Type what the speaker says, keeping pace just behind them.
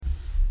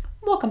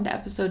Welcome to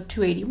episode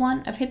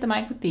 281 of Hit the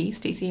Mic with the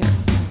Stacey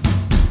Harris.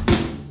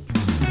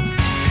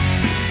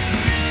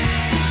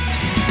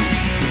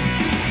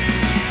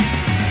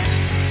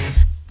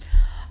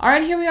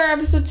 Alright, here we are,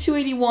 episode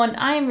 281.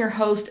 I am your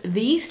host,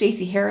 the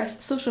Stacey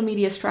Harris, social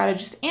media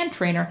strategist and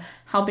trainer,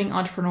 helping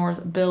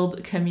entrepreneurs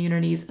build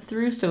communities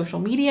through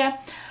social media.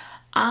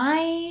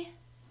 I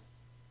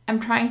am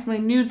trying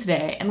something new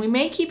today, and we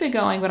may keep it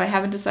going, but I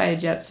haven't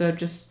decided yet, so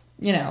just,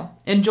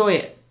 enjoy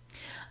it.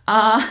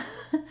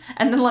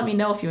 And then let me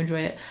know if you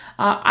enjoy it.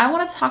 I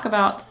want to talk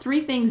about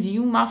 3 things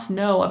you must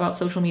know about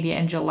social media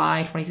in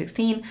July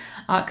 2016,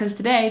 because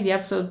today, the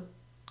episode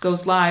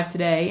goes live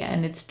today,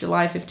 and it's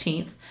July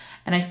 15th,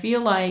 and I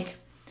feel like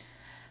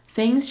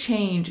things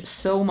change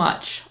so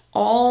much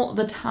all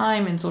the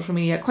time in social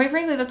media. Quite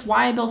frankly, that's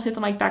why I built Hit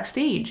the Mic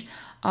Backstage,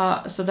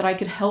 so that I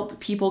could help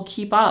people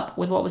keep up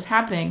with what was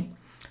happening,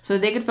 so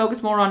that they could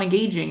focus more on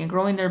engaging and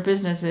growing their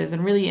businesses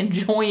and really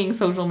enjoying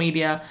social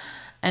media,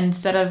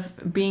 instead of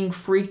being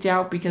freaked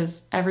out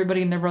because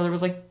everybody and their brother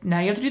was like, now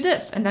you have to do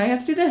this, and now you have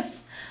to do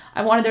this.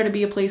 I wanted there to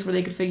be a place where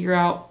they could figure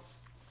out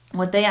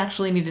what they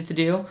actually needed to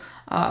do,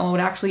 and what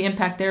would actually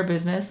impact their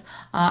business,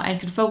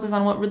 and could focus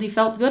on what really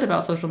felt good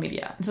about social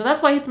media. And so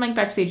that's why Hit the Mic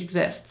Backstage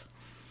exists.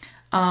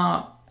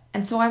 And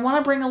so I want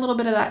to bring a little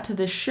bit of that to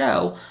this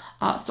show.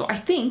 So I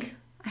think,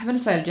 I haven't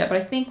decided yet, but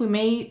I think we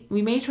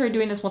may try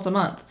doing this once a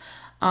month.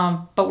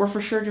 But we're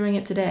for sure doing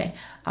it today.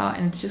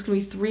 And it's just going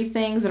to be 3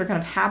 things that are kind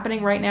of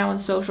happening right now in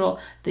social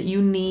that you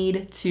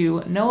need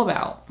to know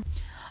about.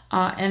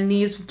 And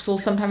these will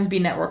sometimes be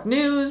network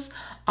news.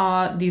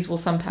 These will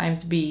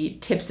sometimes be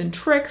tips and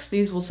tricks.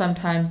 These will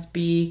sometimes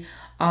be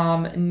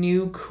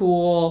new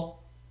cool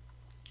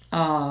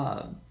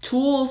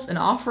tools and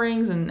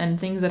offerings and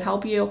things that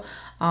help you.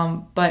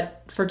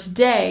 But for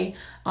today,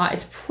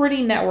 it's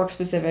pretty network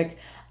specific.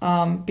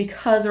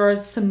 Because there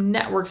is some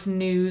networks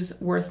news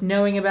worth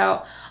knowing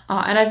about.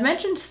 And I've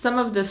mentioned some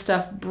of this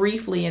stuff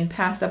briefly in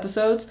past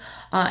episodes.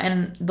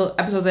 And the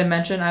episodes I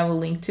mentioned, I will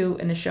link to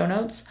in the show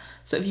notes.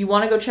 So if you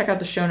want to go check out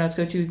the show notes,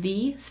 go to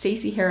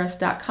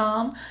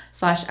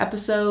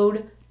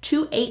thestaceyharris.com/episode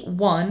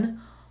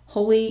 281.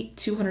 Holy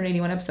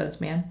 281 episodes,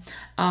 man.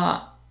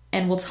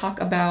 And we'll talk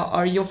about,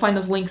 or you'll find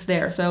those links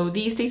there. So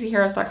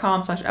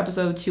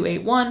thestaceyharris.com/episode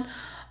 281.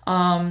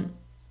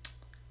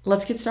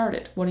 Let's get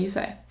started. What do you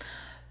say?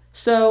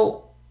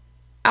 So,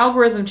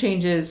 algorithm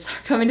changes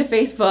are coming to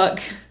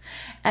Facebook.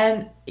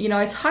 And,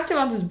 I talked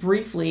about this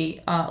briefly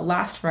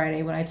last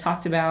Friday when I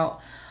talked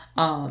about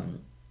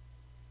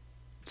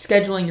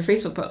scheduling your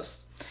Facebook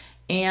posts.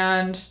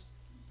 And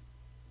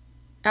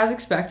as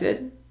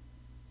expected,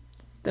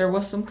 there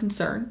was some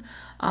concern.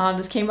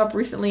 This came up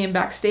recently in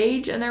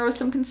Backstage, and there was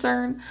some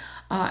concern.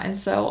 And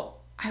so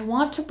I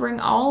want to bring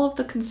all of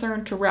the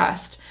concern to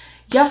rest.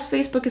 Yes,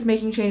 Facebook is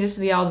making changes to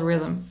the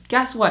algorithm.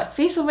 Guess what?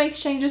 Facebook makes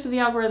changes to the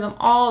algorithm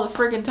all the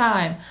friggin'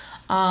 time.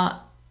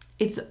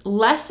 It's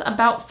less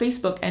about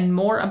Facebook and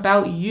more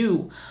about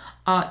you.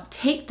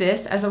 Take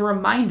this as a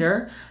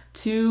reminder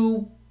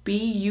to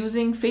be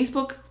using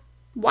Facebook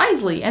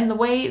wisely. And the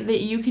way that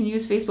you can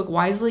use Facebook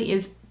wisely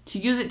is to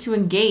use it to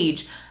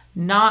engage,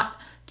 not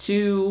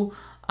to,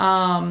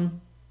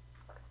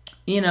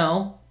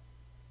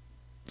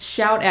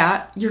 shout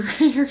at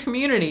your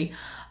community.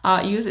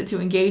 Use it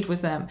to engage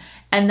with them.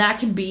 And that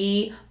can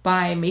be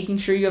by making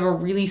sure you have a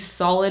really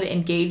solid,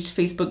 engaged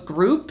Facebook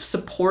group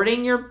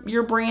supporting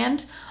your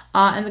brand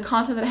and the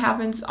content that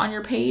happens on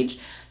your page.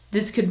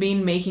 This could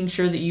mean making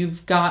sure that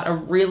you've got a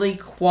really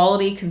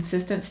quality,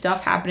 consistent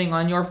stuff happening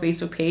on your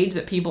Facebook page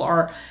that people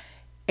are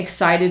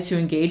excited to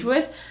engage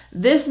with.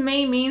 This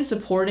may mean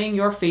supporting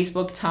your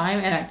Facebook time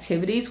and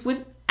activities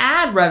with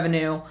ad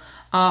revenue,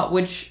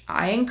 which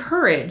I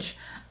encourage.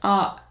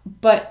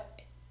 But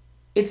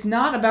it's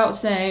not about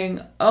saying,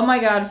 oh my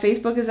God,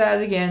 Facebook is at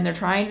it again. They're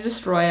trying to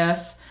destroy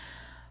us.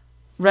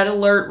 Red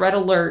alert, red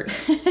alert.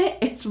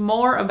 It's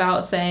more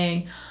about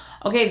saying,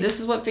 okay,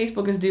 this is what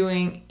Facebook is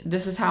doing.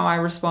 This is how I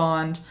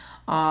respond.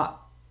 I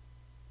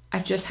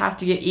just have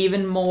to get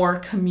even more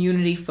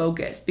community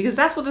focused, because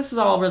that's what this is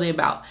all really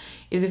about.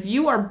 Is if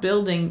you are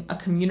building a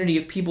community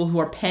of people who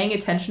are paying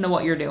attention to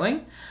what you're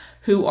doing,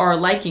 who are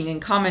liking and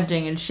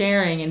commenting and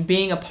sharing and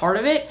being a part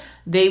of it,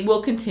 they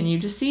will continue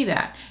to see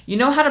that. You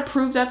know how to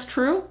prove that's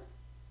true?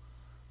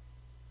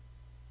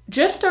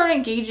 Just start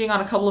engaging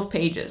on a couple of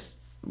pages.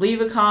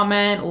 Leave a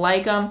comment,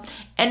 like them,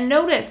 and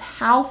notice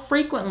how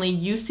frequently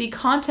you see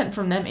content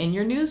from them in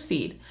your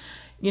newsfeed.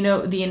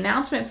 The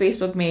announcement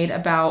Facebook made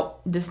about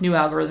this new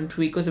algorithm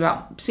tweak was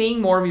about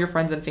seeing more of your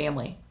friends and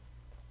family.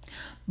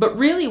 But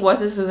really what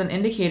this is an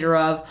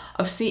indicator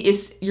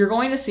is you're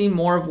going to see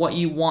more of what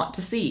you want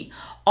to see.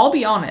 I'll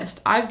be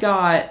honest, I've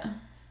got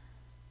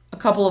a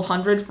couple of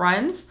 100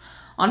 friends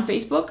on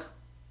Facebook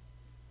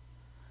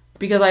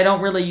because I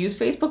don't really use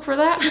Facebook for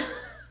that.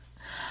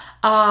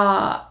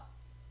 Or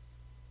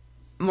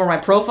my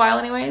profile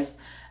anyways.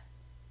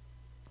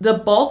 The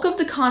bulk of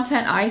the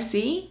content I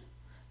see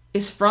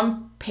is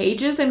from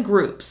pages and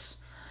groups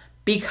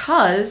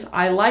because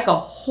I like a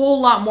whole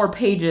lot more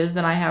pages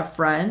than I have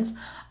friends.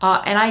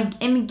 And I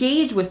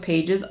engage with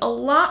pages a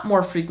lot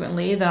more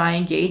frequently than I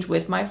engage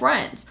with my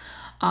friends.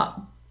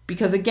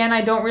 Because again,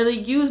 I don't really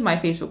use my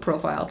Facebook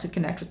profile to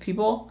connect with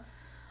people.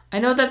 I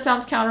know that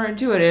sounds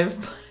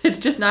counterintuitive, but it's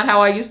just not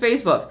how I use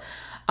Facebook.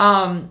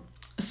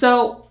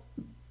 So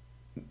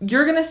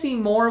you're going to see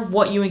more of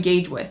what you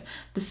engage with.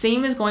 The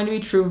same is going to be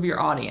true of your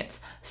audience.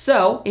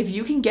 So if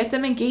you can get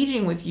them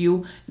engaging with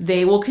you,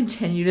 they will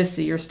continue to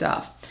see your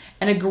stuff.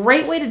 And a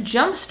great way to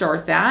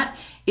jumpstart that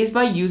is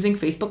by using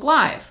Facebook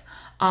Live.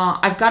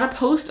 I've got a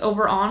post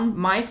over on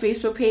my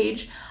Facebook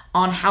page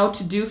on how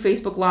to do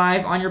Facebook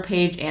Live on your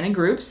page and in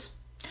groups.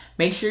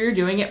 Make sure you're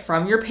doing it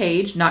from your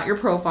page, not your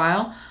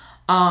profile.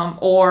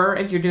 Or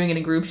if you're doing it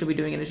in groups, you'll be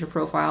doing it as your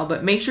profile.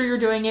 But make sure you're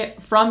doing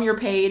it from your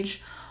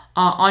page,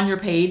 on your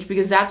page,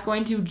 because that's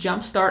going to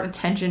jumpstart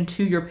attention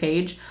to your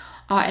page,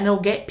 and it'll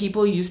get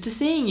people used to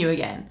seeing you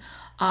again.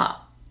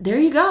 There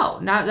you go.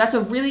 Now that's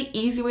a really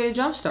easy way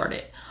to jumpstart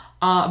it.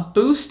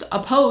 Boost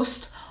a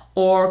post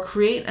or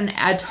create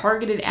a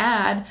targeted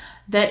ad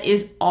that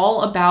is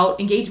all about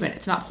engagement.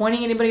 It's not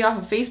pointing anybody off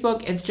of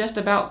Facebook. It's just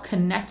about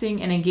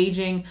connecting and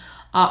engaging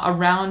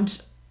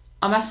around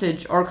a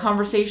message or a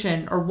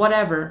conversation or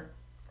whatever.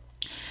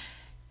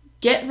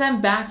 Get them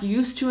back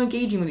used to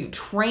engaging with you.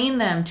 Train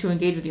them to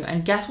engage with you.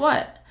 And guess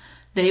what?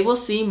 They will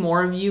see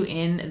more of you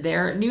in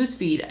their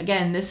newsfeed.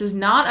 Again, this is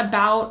not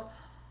about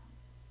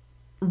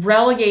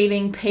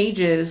relegating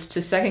pages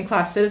to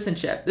second-class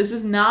citizenship. This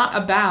is not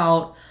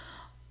about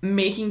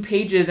making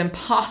pages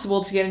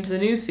impossible to get into the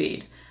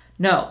newsfeed.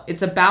 No,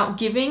 it's about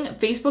giving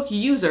Facebook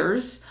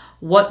users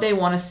what they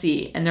want to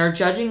see, and they're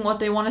judging what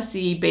they want to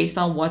see based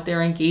on what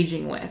they're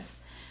engaging with.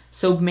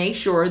 So make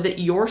sure that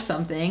you're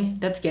something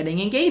that's getting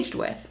engaged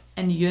with,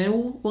 and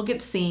you will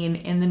get seen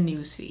in the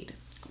newsfeed.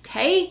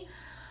 Okay?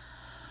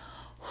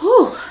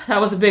 Whew,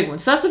 that was a big one.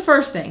 So that's the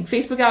first thing.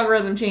 Facebook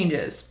algorithm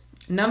changes.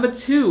 Number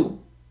 2,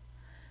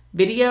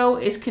 video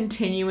is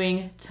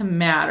continuing to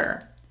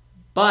matter,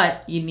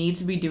 but you need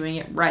to be doing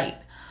it right.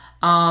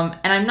 And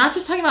I'm not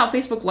just talking about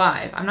Facebook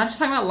Live. I'm not just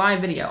talking about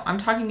live video. I'm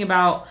talking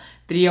about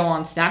video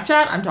on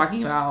Snapchat. I'm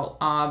talking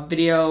about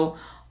video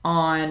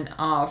on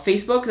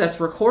Facebook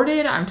that's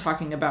recorded. I'm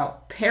talking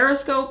about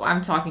Periscope.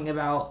 I'm talking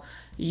about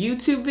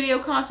YouTube video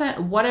content,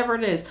 whatever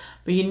it is.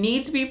 But you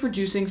need to be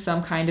producing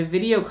some kind of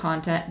video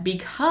content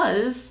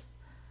because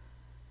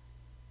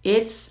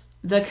it's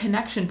the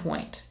connection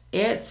point.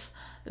 It's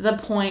the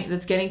point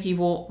that's getting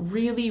people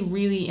really,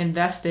 really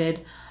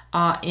invested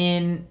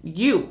in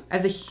you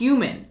as a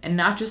human and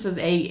not just as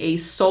a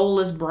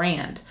soulless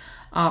brand.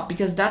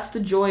 Because that's the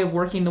joy of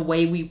working the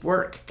way we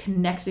work,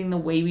 connecting the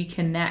way we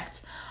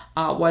connect.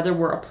 Whether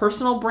we're a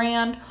personal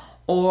brand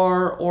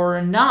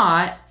or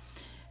not,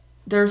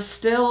 there's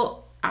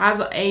still,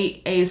 as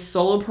a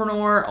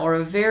solopreneur or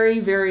a very,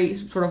 very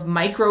sort of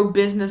micro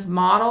business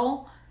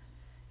model,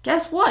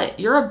 guess what?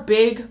 You're a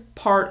big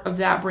part of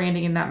that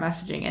branding and that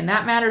messaging. And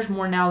that matters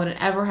more now than it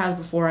ever has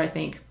before, I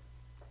think.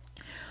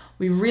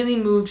 We've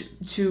really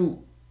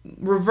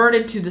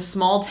reverted to the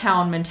small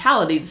town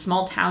mentality. The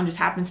small town just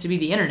happens to be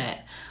the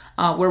internet,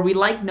 where we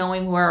like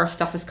knowing where our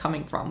stuff is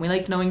coming from. We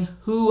like knowing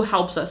who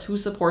helps us, who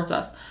supports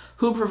us,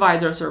 who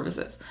provides our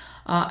services.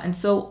 And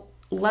so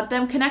let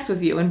them connect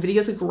with you. And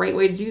video is a great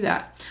way to do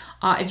that.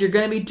 If you're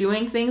going to be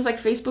doing things like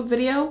Facebook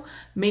video,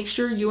 make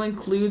sure you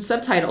include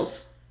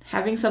subtitles.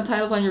 Having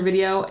subtitles on your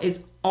video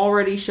is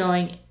already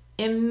showing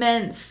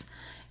immense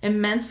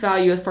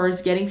value as far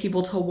as getting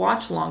people to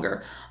watch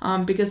longer,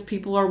 because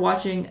people are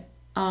watching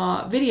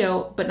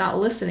video but not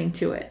listening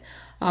to it,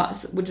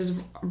 which is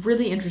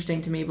really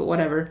interesting to me, but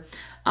whatever.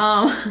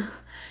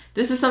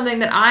 This is something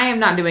that I am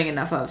not doing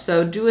enough of,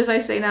 so do as I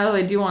say, not as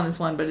I do on this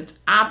one, but it's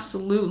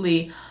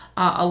absolutely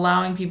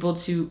allowing people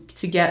to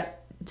get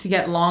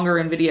longer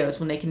in videos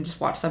when they can just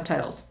watch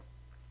subtitles.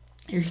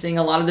 You're seeing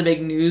a lot of the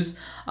big news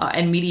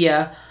and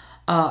media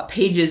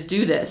pages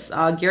do this.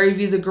 Gary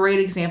Vee is a great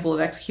example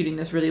of executing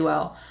this really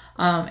well.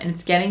 And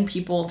it's getting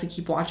people to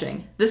keep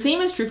watching. The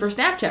same is true for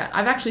Snapchat.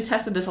 I've actually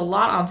tested this a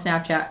lot on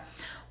Snapchat,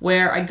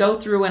 where I go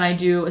through and I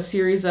do a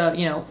series of,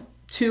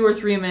 2 or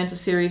 3 minutes, a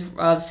series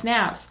of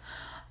snaps,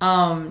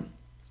 talking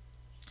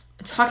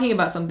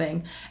about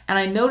something. And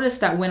I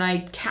noticed that when I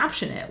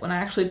caption it, when I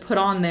actually put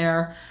on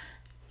there,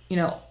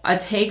 a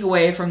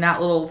takeaway from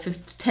that little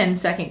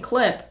 10-second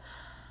clip,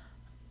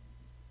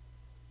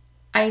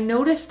 I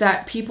noticed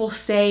that people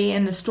stay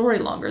in the story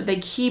longer. They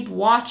keep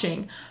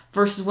watching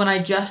versus when I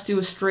just do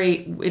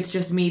it's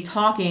just me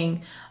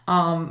talking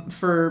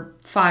for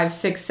 5,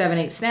 6, 7,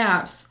 8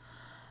 snaps.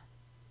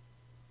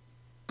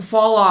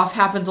 Fall off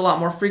happens a lot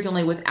more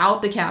frequently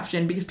without the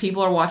caption because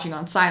people are watching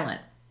on silent.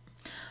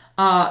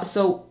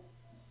 So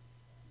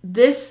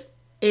this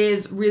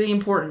is really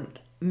important.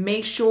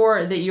 Make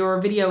sure that your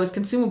video is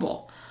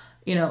consumable.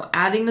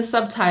 Adding the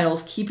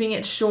subtitles, keeping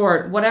it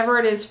short, whatever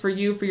it is for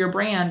you, for your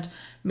brand,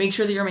 make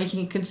sure that you're making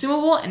it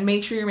consumable and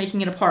make sure you're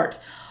making it a part.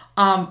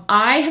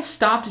 I have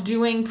stopped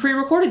doing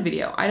pre-recorded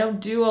video. I don't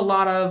do a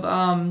lot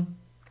of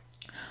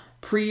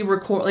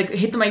pre-record, like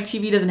Hit the Mic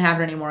TV doesn't have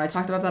it anymore. I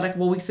talked about that a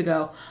couple weeks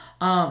ago.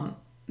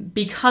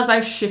 because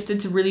I've shifted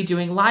to really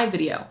doing live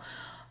video.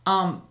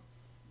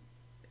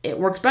 It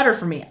works better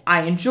for me.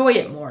 I enjoy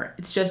it more.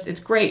 It's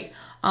great.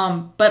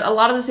 But a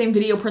lot of the same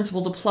video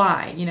principles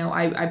apply.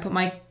 I put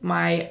my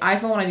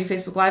iPhone when I do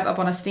Facebook Live up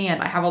on a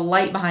stand. I have a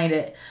light behind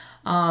it.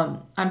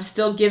 I'm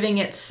still giving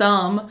it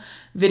some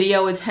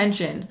video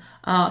attention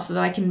so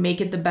that I can make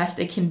it the best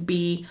it can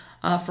be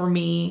for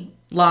me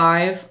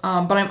live.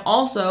 But I'm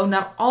also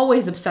not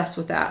always obsessed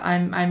with that.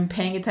 I'm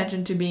paying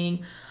attention to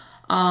being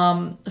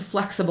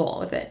flexible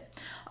with it.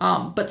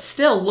 But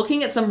still,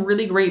 looking at some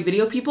really great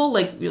video people,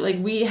 like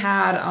we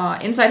had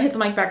inside Hit the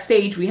Mic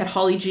Backstage, we had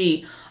Holly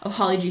G of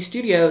Holly G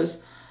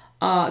Studios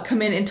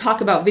come in and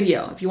talk about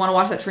video. If you want to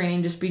watch that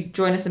training,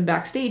 join us in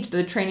Backstage.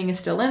 The training is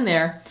still in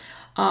there.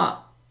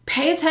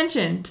 Pay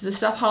attention to the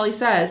stuff Holly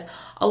says.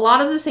 A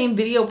lot of the same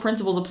video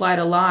principles apply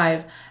to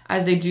live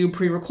as they do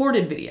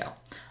pre-recorded video.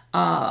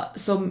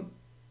 So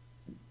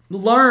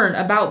learn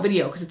about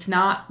video because it's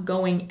not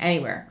going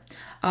anywhere.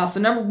 So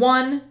number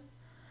 1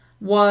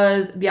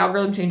 was the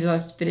algorithm changes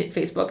on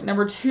Facebook.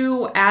 Number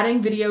 2,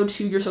 adding video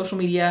to your social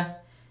media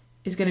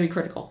is going to be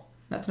critical.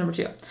 That's number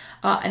 2.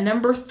 And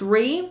number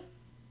 3,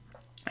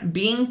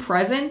 being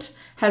present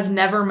has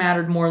never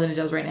mattered more than it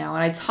does right now.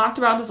 And I talked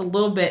about this a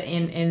little bit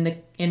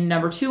in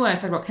number 2 when I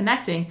talked about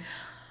connecting.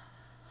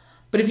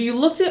 But if you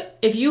look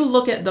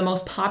at the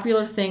most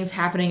popular things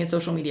happening in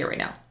social media right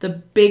now, the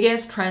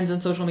biggest trends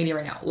in social media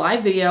right now,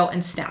 live video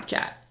and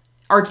Snapchat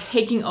are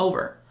taking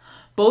over.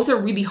 Both are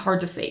really hard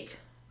to fake.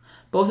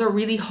 Both are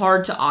really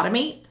hard to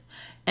automate,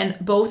 and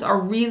both are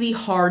really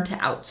hard to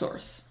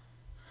outsource.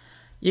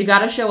 You got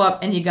to show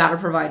up and you got to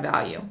provide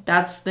value.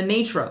 That's the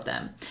nature of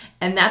them.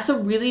 And that's a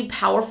really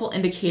powerful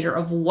indicator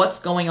of what's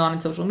going on in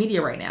social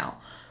media right now.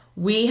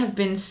 We have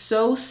been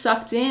so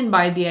sucked in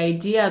by the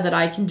idea that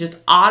I can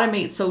just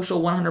automate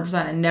social 100%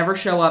 and never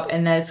show up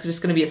and that it's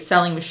just going to be a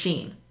selling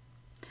machine.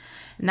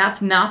 And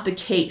that's not the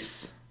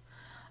case.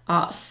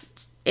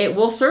 It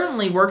will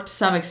certainly work to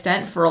some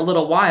extent for a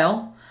little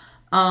while.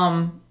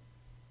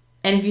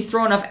 And if you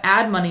throw enough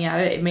ad money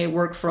at it, it may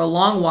work for a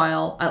long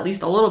while, at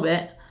least a little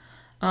bit.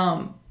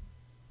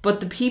 But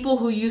the people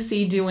who you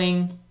see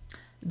doing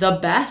the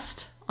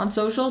best on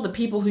social, the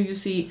people who you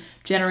see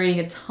generating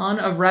a ton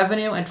of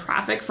revenue and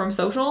traffic from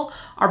social,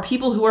 are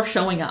people who are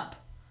showing up.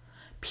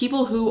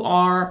 People who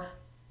are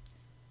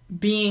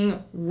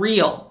being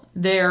real.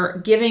 They're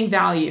giving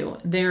value.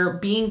 They're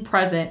being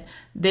present.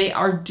 They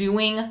are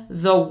doing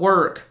the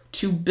work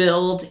to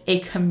build a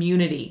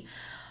community.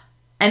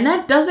 And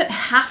that doesn't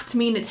have to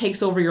mean it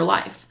takes over your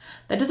life.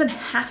 That doesn't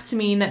have to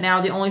mean that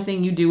now the only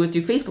thing you do is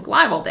do Facebook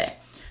Live all day.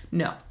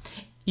 No.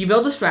 You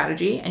build a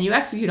strategy and you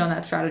execute on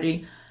that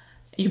strategy.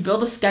 You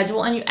build a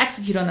schedule and you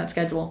execute on that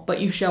schedule,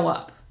 but you show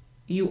up.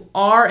 You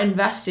are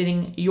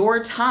investing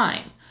your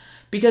time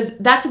because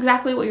that's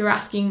exactly what you're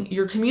asking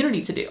your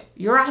community to do.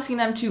 You're asking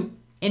them to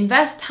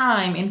invest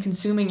time in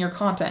consuming your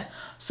content.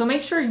 So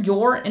make sure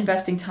you're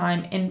investing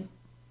time in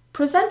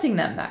presenting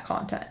them that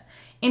content.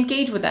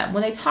 Engage with them.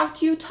 When they talk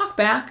to you, talk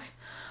back.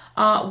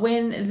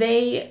 When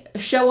they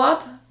show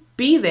up,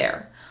 be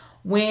there.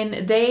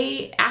 When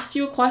they ask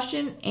you a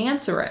question,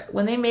 answer it.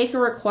 When they make a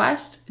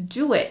request,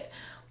 do it.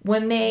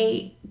 When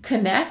they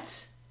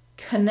connect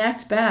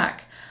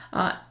back.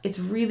 It's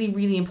really,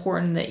 really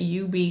important that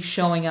you be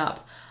showing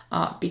up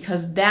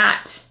because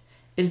that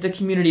is the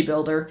community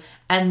builder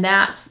and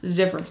that's the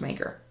difference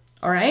maker.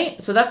 All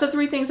right? So that's the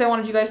 3 things I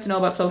wanted you guys to know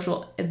about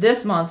social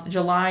this month,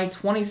 July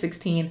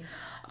 2016.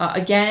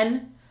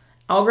 Again,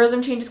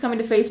 algorithm changes coming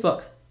to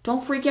Facebook.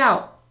 Don't freak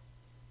out.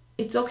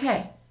 It's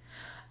okay.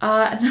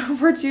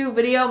 Number 2,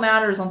 video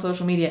matters on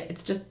social media.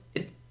 Just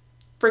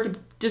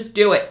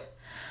do it.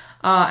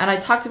 And I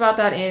talked about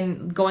that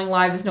in Going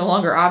Live is no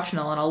longer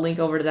optional, and I'll link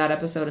over to that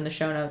episode in the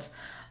show notes.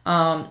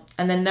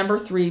 And then number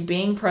 3,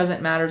 being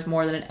present matters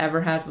more than it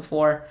ever has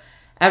before.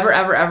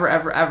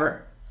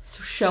 Ever.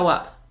 So show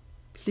up.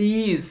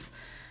 Please.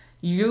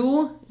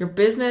 You, your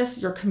business,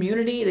 your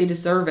community, they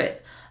deserve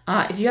it.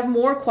 If you have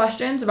more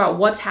questions about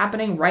what's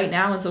happening right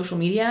now in social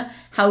media,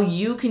 how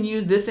you can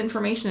use this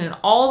information and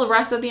all the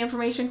rest of the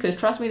information, because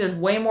trust me, there's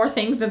way more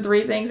things than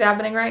 3 things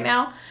happening right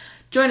now,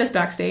 join us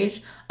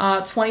Backstage.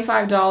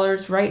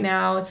 $25 right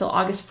now until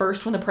August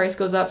 1st when the price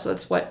goes up. So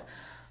that's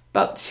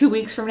about 2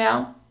 weeks from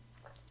now.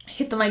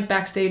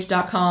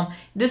 HitTheMicBackstage.com.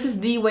 This is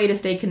the way to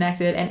stay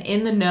connected and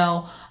in the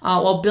know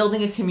while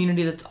building a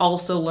community that's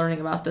also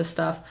learning about this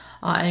stuff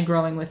and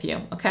growing with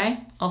you.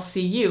 Okay? I'll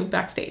see you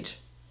backstage.